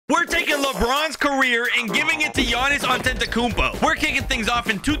LeBron's career and giving it to Giannis Antetokounmpo. We're kicking things off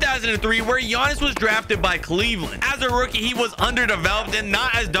in 2003, where Giannis was drafted by Cleveland. As a rookie, he was underdeveloped and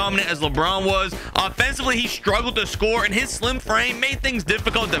not as dominant as LeBron was. Offensively, he struggled to score, and his slim frame made things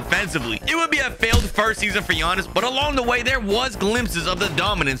difficult defensively. It would be a failed first season for Giannis, but along the way, there was glimpses of the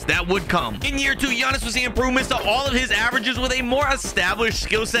dominance that would come. In year 2, Giannis was seeing improvements to all of his averages with a more established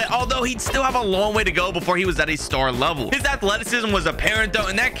skill set, although he'd still have a long way to go before he was at a star level. His athleticism was apparent though,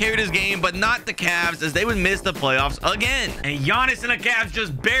 and that carried his game, but not the Cavs, as they would miss the playoffs again. And Giannis and the Cavs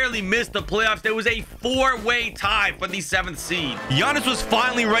just barely missed the playoffs. There was a 4-way tie for the 7th seed. Giannis was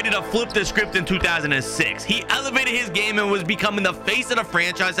finally ready to flip the script in 2006. He elevated his game and was becoming the face of the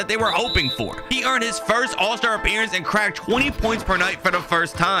franchise that they were hoping for. He earned his first All-Star appearance and cracked 20 points per night for the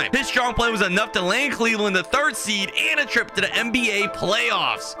first time. His strong play was enough to land Cleveland the 3rd seed and a trip to the NBA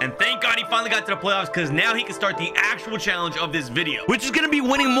playoffs. And thank God he finally got to the playoffs, because now he can start the actual challenge of this video, which is going to be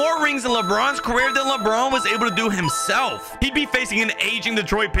winning more rings in LeBron's career than LeBron was able to do himself. He'd be facing an aging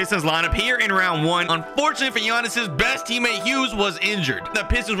Detroit Pistons lineup here in round 1. Unfortunately for Giannis, his best teammate Hughes was injured. The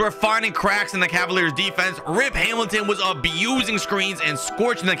Pistons were finding cracks in the Cavaliers defense. Rip Hamilton was abusing screens and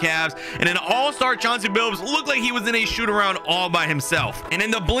scorching the Cavs, and an all-star Chauncey Billups looked like he was in a shoot-around all by himself. And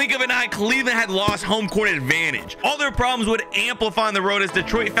in the blink of an eye, Cleveland had lost home court advantage. All their problems would amplify on the road as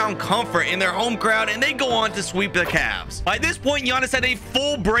Detroit found comfort in their home crowd, and they go on to sweep the Cavs. By this point, Giannis had a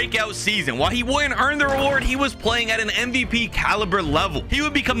full breakout season. While he wouldn't earn the reward, he was playing at an MVP caliber level. He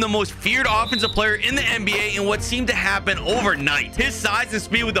would become the most feared offensive player in the NBA in what seemed to happen overnight. His size and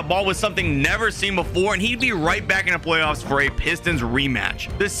speed with the ball was something never seen before, and he'd be right back in the playoffs for a Pistons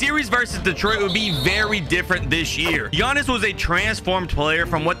rematch. The series versus Detroit would be very different this year. Giannis was a transformed player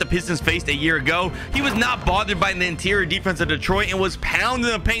from what the Pistons faced a year ago. He was not bothered by the interior defense of Detroit and was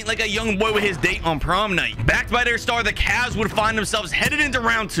pounding the paint like a young boy with his date on prom night. Backed by their star, the Cavs would find themselves headed into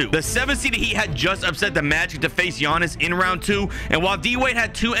round 2. The 7th seed Heat had just upset the Magic to face Giannis in round 2, and while D-Wade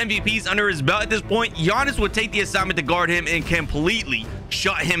had 2 MVPs under his belt at this point, Giannis would take the assignment to guard him and completely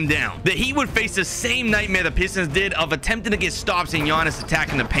shut him down. The Heat would face the same nightmare the Pistons did of attempting to get stops and Giannis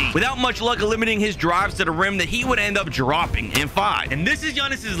attacking the paint. Without much luck limiting his drives to the rim, the Heat would end up dropping in 5. And this is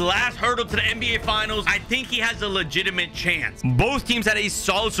Giannis's last hurdle to the NBA Finals. I think he has a legitimate chance. Both teams had a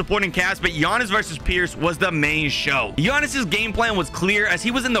solid supporting cast, but Giannis versus Pierce was the main show. Giannis's game plan was clear, as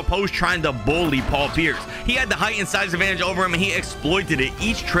he was in the post trying to bully Paul Pierce. He had the height and size advantage over him, and he exploited it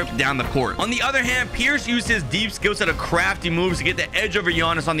each trip down the court. On the other hand, Pierce used his deep skill set of crafty moves to get the edge over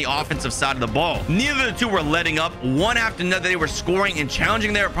Giannis on the offensive side of the ball. Neither of the two were letting up. One after another, they were scoring and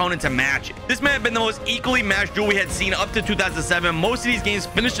challenging their opponent to match it. This may have been the most equally matched duel we had seen up to 2007. Most of these games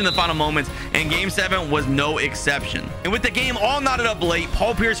finished in the final moments, and Game 7 was no exception. And with the game all knotted up late,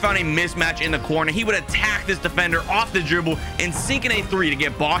 Paul Pierce found a mismatch in the corner. He would attack this defender off the dribble and sink in a 3 to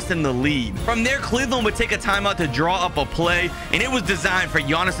get Boston the lead. From there, Cleveland would take a timeout to draw up a play, and it was designed for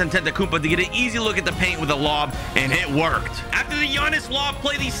Giannis Antetokounmpo to get an easy look at the paint with a lob, and it worked. After the Giannis lob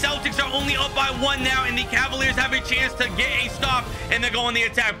play, the Celtics are only up by 1 now, and the Cavaliers have a chance to get a stop, and they go on the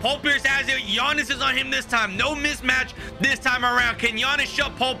attack. Paul Pierce has it. Giannis is on him this time. No mismatch this time around. Can Giannis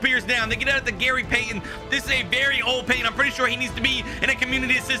shut Paul Pierce down? They get out of the Gary Payton. This is a very old Payton. I'm pretty sure he needs to be in a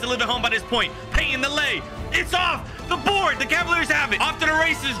community assisted living home by this point. Payton, the lay. It's off the board. The Cavaliers have it. Off to the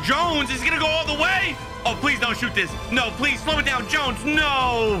races. Jones is going to go all the way. Oh, please don't shoot this. No, please slow it down. Jones,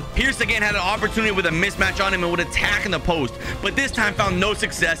 no. Pierce again had an opportunity with a mismatch on him and would attack in the post, but this time found no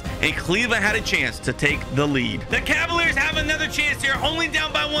success, and Cleveland had a chance to take the lead. The Cavaliers have another chance here, only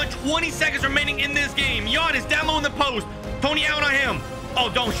down by 1. 20 seconds remaining in this game. Giannis down low in the post. Tony out on him.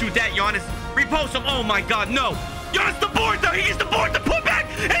 Oh, don't shoot that, Giannis. Repost him. Oh, my God, no. Giannis the board, though. He gets the board. The putback.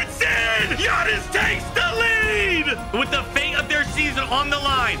 It's in. Giannis takes the lead. With the fate of their season on the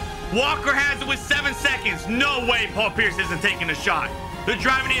line, Walker has it with 7 seconds. No way Paul Pierce isn't taking a shot. They're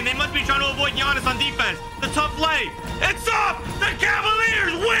driving in. They must be trying to avoid Giannis on defense. The tough lay. It's up. The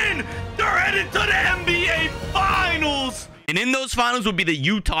Cavaliers win. They're headed to the NBA Finals. And in those finals will be the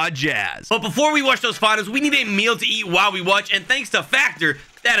Utah Jazz. But before we watch those finals, we need a meal to eat while we watch. And thanks to Factor,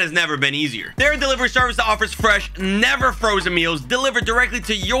 that has never been easier. They're a delivery service that offers fresh, never frozen meals delivered directly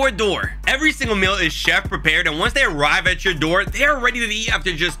to your door. Every single meal is chef prepared, and once they arrive at your door, they are ready to eat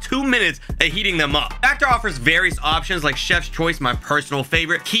after just 2 minutes of heating them up. Factor offers various options like Chef's Choice, my personal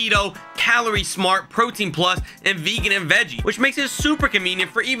favorite, Keto, Calorie Smart, Protein Plus, and Vegan and Veggie, which makes it super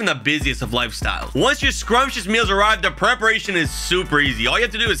convenient for even the busiest of lifestyles. Once your scrumptious meals arrive, the preparation is super easy. All you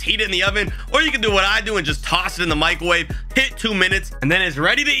have to do is heat it in the oven, or you can do what I do and just toss it in the microwave, hit 2 minutes, and then it's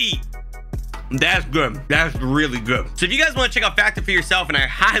ready to eat. That's good. That's really good. So if you guys want to check out Factor for yourself, and I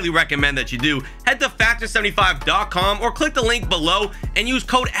highly recommend that you do, head to factor75.com or click the link below and use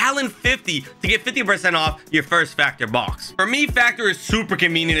code Allen50 to get 50% off your first Factor box. For me, Factor is super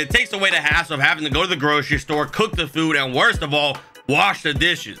convenient. It takes away the hassle of having to go to the grocery store, cook the food, and worst of all, wash the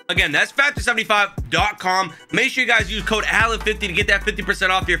dishes. Again, that's factor75.com. Make sure you guys use code Allen50 to get that 50%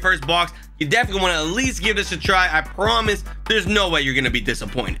 off your first box. You definitely want to at least give this a try. I promise there's no way you're going to be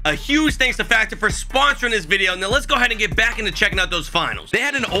disappointed. A huge thanks to Factor for sponsoring this video. Now let's go ahead and get back into checking out those finals. They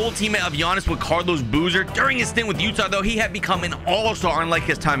had an old teammate of Giannis with Carlos Boozer. During his stint with Utah, though, he had become an all-star unlike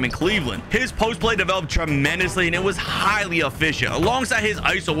his time in Cleveland. His post play developed tremendously and it was highly efficient. Alongside his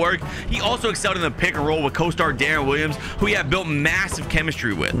ISO work, he also excelled in the pick and roll with co-star Darren Williams, who he had built massive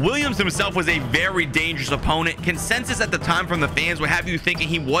chemistry with. Williams himself was a very dangerous opponent. Consensus at the time from the fans would have you thinking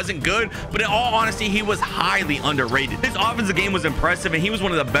he wasn't good, but in all honesty, he was highly underrated. His offensive game was impressive and he was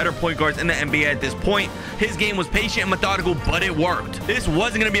one of the better point guards in the NBA at this point. His game was patient and methodical, but it worked. This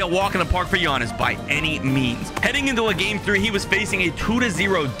wasn't going to be a walk in the park for Giannis by any means. Heading into a game 3, he was facing a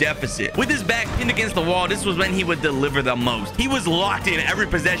 2-0 deficit. With his back pinned against the wall, this was when he would deliver the most. He was locked in every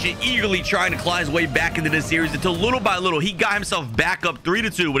possession, eagerly trying to claw his way back into this series until little by little, he got himself back up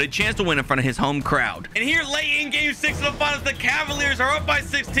 3-2 with a chance to win in front of his home crowd. And here late in game 6 of the finals, the Cavaliers are up by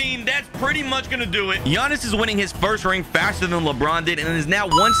 16. That's pretty much gonna do it. Giannis is winning his first ring faster than LeBron did and is now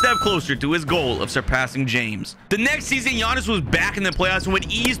one step closer to his goal of surpassing James. The next season, Giannis was back in the playoffs and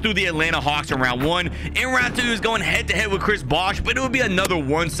would ease through the Atlanta Hawks in round 1. In round 2, he was going head-to-head with Chris Bosh, but it would be another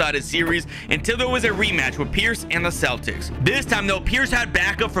one-sided series until there was a rematch with Pierce and the Celtics. This time, though, Pierce had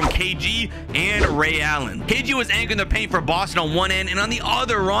backup from KG and Ray Allen. KG was anchoring the paint for Boston on one end, and on the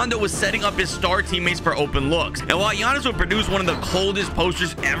other, Rondo was setting up his star teammates for open looks. And while Giannis would produce one of the coldest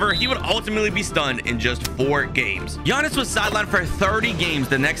posters ever, he would ultimately be stunned in just 4 games. Giannis was sidelined for 30 games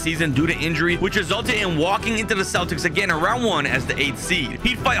the next season due to injury, which resulted in walking into the Celtics again in round 1 as the 8th seed.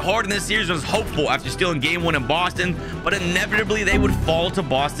 He'd fight hard in this series and was hopeful after stealing game 1 in Boston, but inevitably they would fall to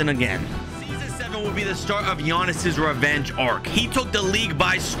Boston again. Will be the start of Giannis's revenge arc. He took the league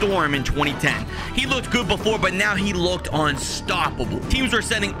by storm in 2010. He looked good before, but now he looked unstoppable. Teams were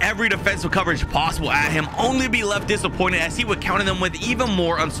sending every defensive coverage possible at him, only to be left disappointed as he would counter them with even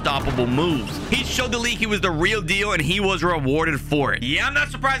more unstoppable moves. He showed the league he was the real deal and he was rewarded for it. Yeah, I'm not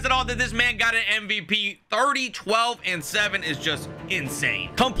surprised at all that this man got an MVP. 30, 12, and 7 is just insane.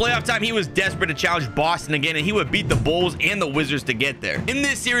 Come playoff time, he was desperate to challenge Boston again, and he would beat the Bulls and the Wizards to get there. In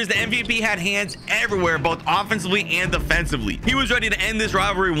this series, the MVP had hands everywhere, both offensively and defensively. He was ready to end this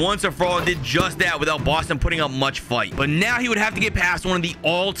rivalry once and for all and did just that without Boston putting up much fight. But now he would have to get past one of the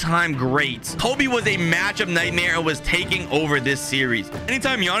all-time greats. Kobe was a matchup nightmare and was taking over this series.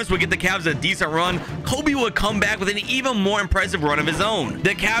 Anytime Giannis would get the Cavs a decent run, Kobe would come back with an even more impressive run of his own.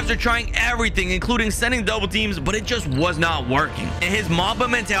 The Cavs are trying everything, including sending double teams, but it just was not working. And his Mamba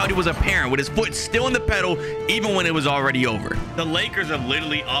mentality was apparent, with his foot still in the pedal even when it was already over. The Lakers are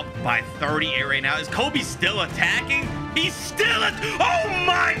literally up by 38 right now. Is Kobe still attacking? He's still oh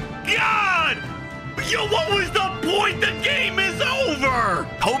my God! Yo, what was the point? The game is over.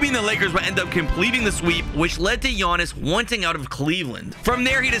 Kobe and the Lakers would end up completing the sweep, which led to Giannis wanting out of Cleveland. From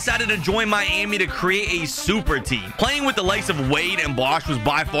there, he decided to join Miami to create a super team. Playing with the likes of Wade and Bosh was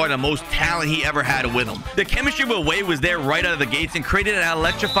by far the most talent he ever had with him. The chemistry with Wade was there right out of the gates and created an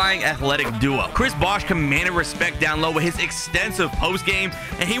electrifying athletic duo. Chris Bosh commanded respect down low with his extensive post game,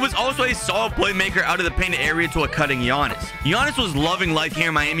 and he was also a solid playmaker out of the painted area to a cutting Giannis. Giannis was loving life here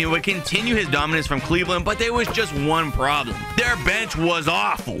in Miami and would continue his dominance from Cleveland, but there was just one problem. Their bench was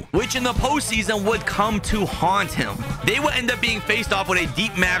awful, which in the postseason would come to haunt him. They would end up being faced off with a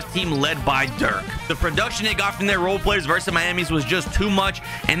deep Mavs team led by Dirk. The production they got from their role players versus Miami's was just too much,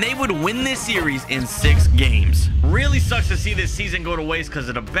 and they would win this series in 6 games. Really sucks to see this season go to waste because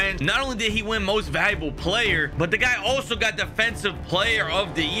of the bench. Not only did he win most valuable player, but the guy also got defensive player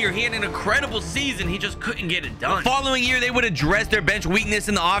of the year. He had an incredible season. He just couldn't get it done. The following year, they would address their bench weakness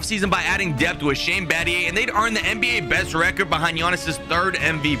in the offseason by adding depth with Shane Battier, and they'd earn the NBA best record behind Giannis's 3rd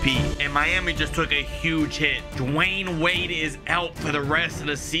MVP. And Miami just took a huge hit. Dwayne Wade is out for the rest of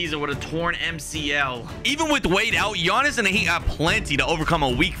the season with a torn MCL. Even with Wade out, Giannis and the Heat got plenty to overcome a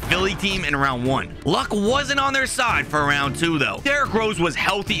weak Philly team in round 1. Luck wasn't on their side for round 2, though. Derrick Rose was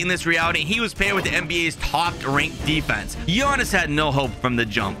healthy in this reality, and he was paired with the NBA's top-ranked defense. Giannis had no hope from the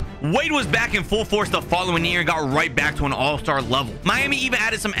jump. Wade was back in full force the following year and got right back to an all-star level. Miami even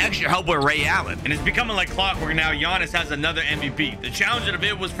added some extra help with Ray Allen, and it's becoming like clockwork now. Giannis has another MVP. The challenge of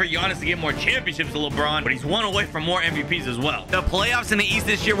it was for Giannis to get more championships than LeBron, but he's one away from more MVPs as well. The playoffs in the East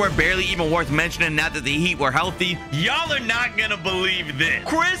this year were barely even worth mentioning now that the Heat were healthy. Y'all are not gonna believe this.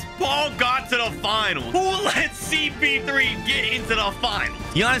 Chris Paul got to the finals. Who let CP3 get into the finals?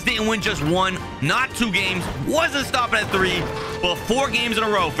 Giannis didn't win just one, not 2 games, wasn't stopping at 3, but 4 games in a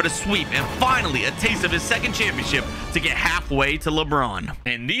row for the sweep, and finally a taste of his second championship to get halfway to LeBron.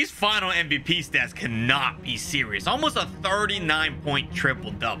 And these final MVP stats cannot be serious. Almost a 39-point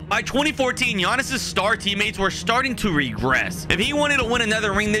triple-double. By 2014, Giannis' star teammates were starting to regress. If he wanted to win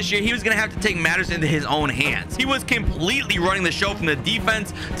another ring this year, he was going to have to take matters into his own hands. He was completely running the show from the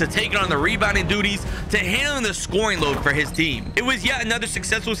defense to taking on the rebounding duties to handling the scoring load for his team. It was yet another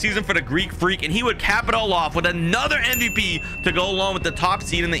successful season for the Greek Freak, and he would cap it all off with another MVP to go along with the top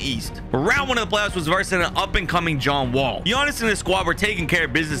seed in the East. Round 1 of the playoffs was versus an up-and-coming John Wall. Giannis and his squad were taking care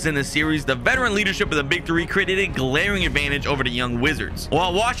of business in this series. The veteran leadership of the Big Three created a glaring advantage over the young Wizards.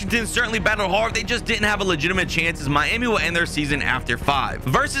 While Washington certainly battled hard, they just didn't have a legitimate chance, as Miami will end their season after 5.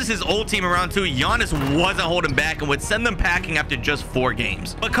 Versus his old team in round 2, Giannis wasn't holding back and would send them packing after just 4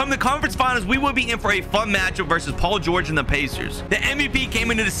 games. But come the conference finals, we would be in for a fun matchup versus Paul George and the Pacers. The MVP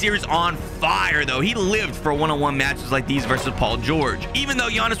came into the series on fire though. He lived for one-on-one matches like these versus Paul George. Even though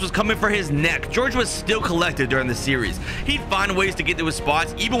Giannis was coming for his neck, George was still collected during the series. He'd find ways to get to his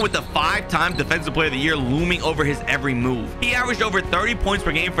spots, even with the 5-time Defensive Player of the Year looming over his every move. He averaged over 30 points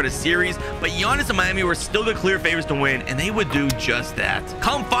per game for the series, but Giannis and Miami were still the clear favorites to win, and they would do just that.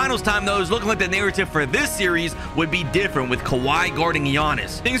 Come finals time though, it's looking like the narrative for this series would be different, with Kawhi guarding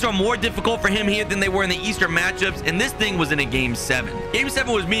Giannis. Things are more difficult for him here than they were in the Eastern matchups, and this thing was in a Game 7. Game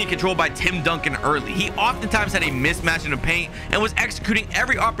 7 was being controlled by Tim Duncan early. He oftentimes had a mismatch in the paint and was executing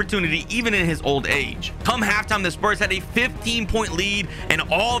every opportunity, even in his old age. Come halftime, the Spurs had a 15-point lead, and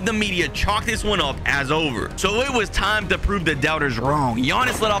all of the media chalked this one up as over. So it was time to prove the doubters wrong.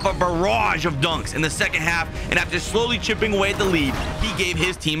 Giannis let off a barrage of dunks in the second half, and after slowly chipping away at the lead, he gave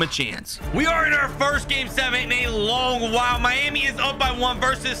his team a chance. We are in our first Game 7 in a long while. Miami is up by 1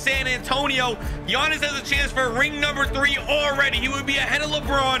 versus San Antonio. Giannis has a chance for ring number 3 already. He would be ahead of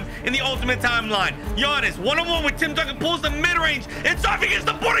LeBron in the ultimate timeline. Giannis one-on-one with Tim Duncan, pulls the mid-range. It's off. He gets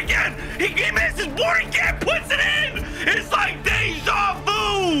the board again. He misses board again, puts it in. It's like deja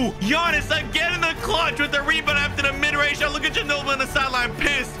vu. Giannis again in the clutch with the rebound after the mid-range. Now look at Ginobili on the sideline,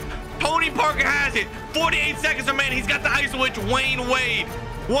 pissed. Tony Parker has it. 48 seconds remaining. He's got the ice switch. Wayne Wade.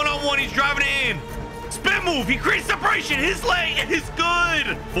 One-on-one. He's driving it in. Spin move. He creates separation. His leg is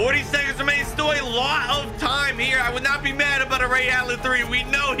good. 40 seconds remaining. Still a lot of time here. I would not be mad about a Ray Allen 3. We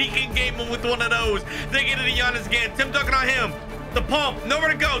know he can game him with one of those. They get it to Giannis again. Tim Duncan on him. The pump, nowhere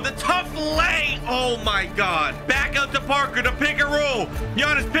to go. The tough lay. Oh my God. Back out to Parker, the pick and roll.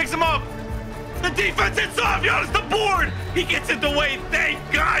 Giannis picks him up. The defense hits off. Giannis the board. He gets it the way. Thank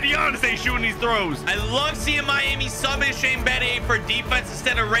God Giannis ain't shooting these throws. I love seeing Miami subbing Shane Battier for defense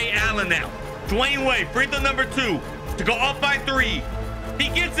instead of Ray Allen now. Dwayne Wade, free throw number 2 to go up by 3. He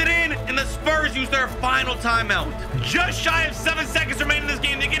gets it in, and the Spurs use their final timeout. Just shy of 7 seconds remaining in this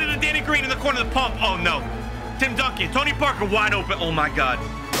game. They get it to Danny Green in the corner of the pump. Oh no. Tim Duncan, Tony Parker wide open. Oh my God.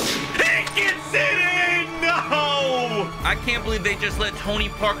 He gets it in. No. I can't believe they just let Tony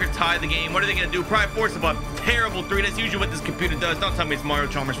Parker tie the game. What are they going to do? Probably force a terrible 3. That's usually what this computer does. Don't tell me it's Mario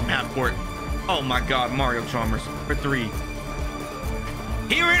Chalmers from half court. Oh my God, Mario Chalmers for 3.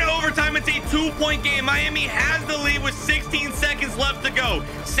 Here in overtime, it's a 2-point game. Miami has the lead with 16 seconds left to go.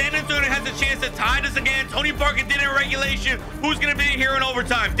 San Antonio has a chance to tie this again. Tony Parker did it in regulation. Who's going to be here in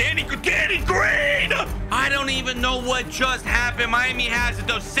overtime? Danny Green! I don't even know what just happened. Miami has it,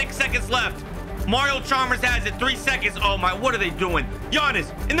 though. 6 seconds left. Mario Chalmers has it. 3 seconds. Oh, my. What are they doing?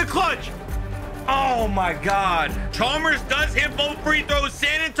 Giannis in the clutch. Oh, my God. Chalmers does hit both free throws.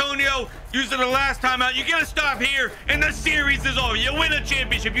 San Antonio using the last timeout. You get a stop here, and the series is over. You win a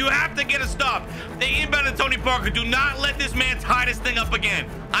championship. You have to get a stop. They inbounded Tony Parker. Do not let this man tie this thing up again.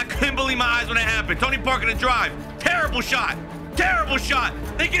 I couldn't believe my eyes when it happened. Tony Parker to drive. Terrible shot. Terrible shot.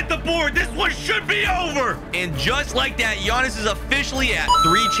 They get the board. This one should be over. And just like that, Giannis is officially at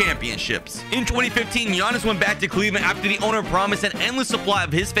 3 championships. In 2015, Giannis went back to Cleveland after the owner promised an endless supply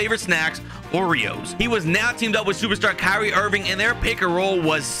of his favorite snacks, Oreos. He was now teamed up with superstar Kyrie Irving, and their pick and roll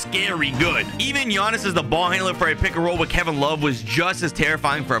was scary good. Even Giannis as the ball handler for a pick and roll with Kevin Love was just as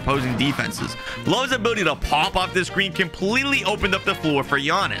terrifying for opposing defenses. Love's ability to pop off the screen completely opened up the floor for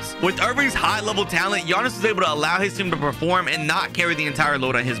Giannis. With Irving's high-level talent, Giannis was able to allow his team to perform, and and not carry the entire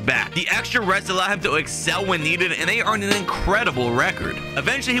load on his back. The extra rest allowed him to excel when needed, and they earned an incredible record.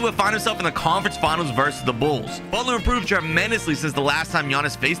 Eventually, he would find himself in the conference finals versus the Bulls. Butler improved tremendously since the last time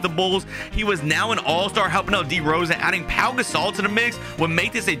Giannis faced the Bulls. He was now an all-star, helping out DeRozan. Adding Pau Gasol to the mix would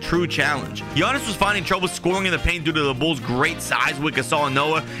make this a true challenge. Giannis was finding trouble scoring in the paint due to the Bulls' great size with Gasol and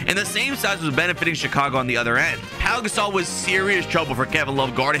Noah, and the same size was benefiting Chicago on the other end. Pau Gasol was serious trouble for Kevin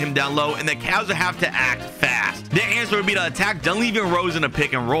Love guarding him down low, and the Cavs would have to act fast. Their answer would be to attack Dunleavy and Rose in a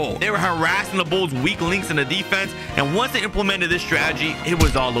pick and roll. They were harassing the Bulls' weak links in the defense, and once they implemented this strategy, it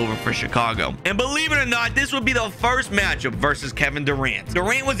was all over for Chicago. And believe it or not, this would be the first matchup versus Kevin Durant.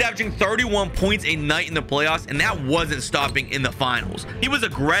 Durant was averaging 31 points a night in the playoffs, and that wasn't stopping in the finals. He was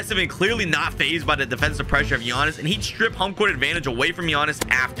aggressive and clearly not fazed by the defensive pressure of Giannis, and he'd strip home court advantage away from Giannis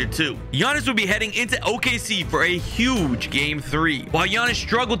after 2. Giannis would be heading into OKC for a huge Game 3. While Giannis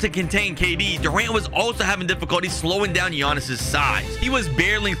struggled to contain KD, Durant was also having difficulty slowing down Giannis' size. He was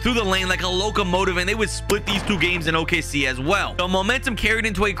barreling through the lane like a locomotive, and they would split these 2 games in OKC as well. The momentum carried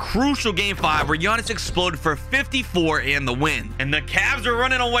into a crucial Game 5 where Giannis exploded for 54 and the win. And the Cavs are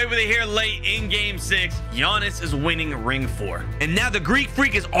running away with it here late in Game 6. Giannis is winning ring 4. And now the Greek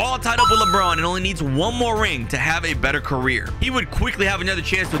Freak is all tied up with LeBron and only needs one more ring to have a better career. He would quickly have another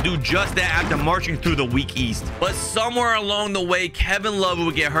chance to do just that after marching through the weak East. But somewhere along the way, Kevin Love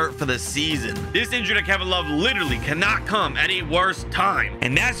would get hurt for the season. This injury to Kevin Love literally cannot come at a worse time.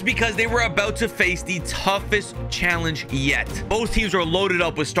 And that's because they were about to face the toughest challenge yet. Both teams were loaded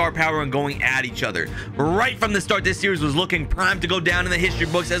up with star power and going at each other. Right from the start, this series was looking primed to go down in the history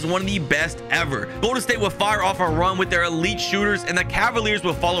books as one of the best ever. Golden State would fire off a run with their elite shooters, and the Cavaliers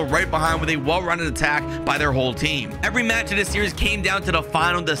would follow right behind with a well-rounded attack by their whole team. Every match of this series came down to the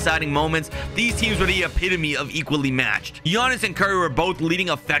final deciding moments. These teams were the epitome of equally matched. Giannis and Curry were both leading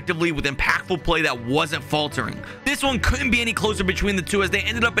effectively with impactful play that wasn't faltering. This one couldn't be any closer between the two as they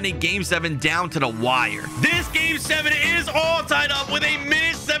ended up in a Game 7 down to the wire. This Game 7 is all tied up with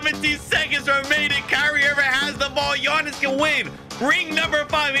 1:17 seconds remaining. Kyrie ever has the ball. Giannis can win ring number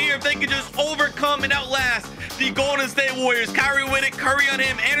 5 here if they can just overcome and outlast the Golden State Warriors. Kyrie with it, Curry on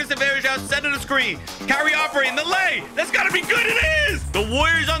him, Anderson Varejao center the screen. Kyrie operating the lay. That's got to be good. It is. The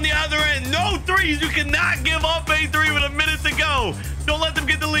Warriors on the other end. No threes. You cannot give up a 3 with a minute to go. Don't let them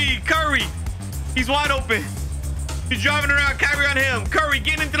get the lead. Curry, he's wide open. He's driving around. Kyrie on him. Curry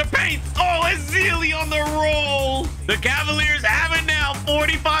getting into the paint. Oh, Ezeli on the roll. The Cavaliers have it now.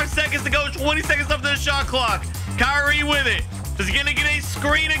 45 seconds to go. 20 seconds left on the shot clock. Kyrie with it. Is he gonna get a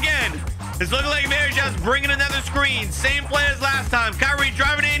screen again? It's looking like Varejau's bringing another screen. Same play as last time. Kyrie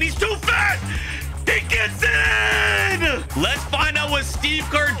driving in. He's too fast. He gets in. Let's find out what Steve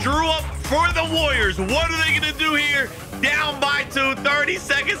Kerr drew up for the Warriors. What are they gonna do here? Down by 2. 30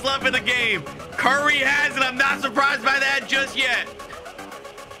 seconds left in the game. Curry has it. I'm not surprised by that just yet.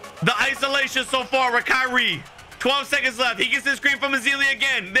 The isolation so far with Kyrie. 12 seconds left. He gets the screen from Ezeli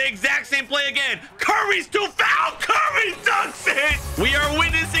again. The exact same play again. Curry's too foul. Curry dunks it. We are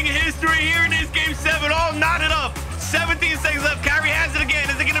witnessing history here in this Game 7. All knotted up. 17 seconds left. Kyrie has it again.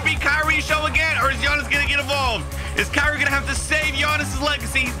 Is it going to be Kyrie's show again, or is Giannis going to get involved? Is Kyrie going to have to save Giannis'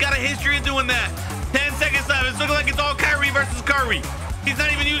 legacy? He's got a history of doing that. 10 seconds left. It's looking like it's all Kyrie versus Curry. He's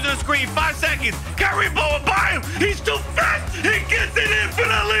not even using a screen. 5 seconds. Kyrie blowing by him. He's too fast. He gets it in for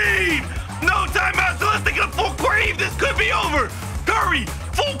the lead. No timeouts unless they get a full court heave. This could be over. Curry,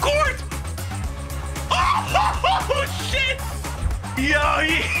 full court. Oh, shit. Yo,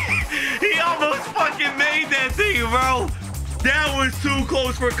 he almost fucking made that thing, bro. That was too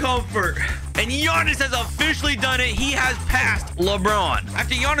close for comfort. And Giannis has officially done it. He has passed LeBron.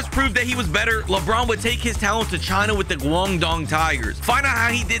 After Giannis proved that he was better, LeBron would take his talent to China with the Guangdong Tigers. Find out how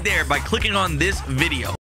he did there by clicking on this video.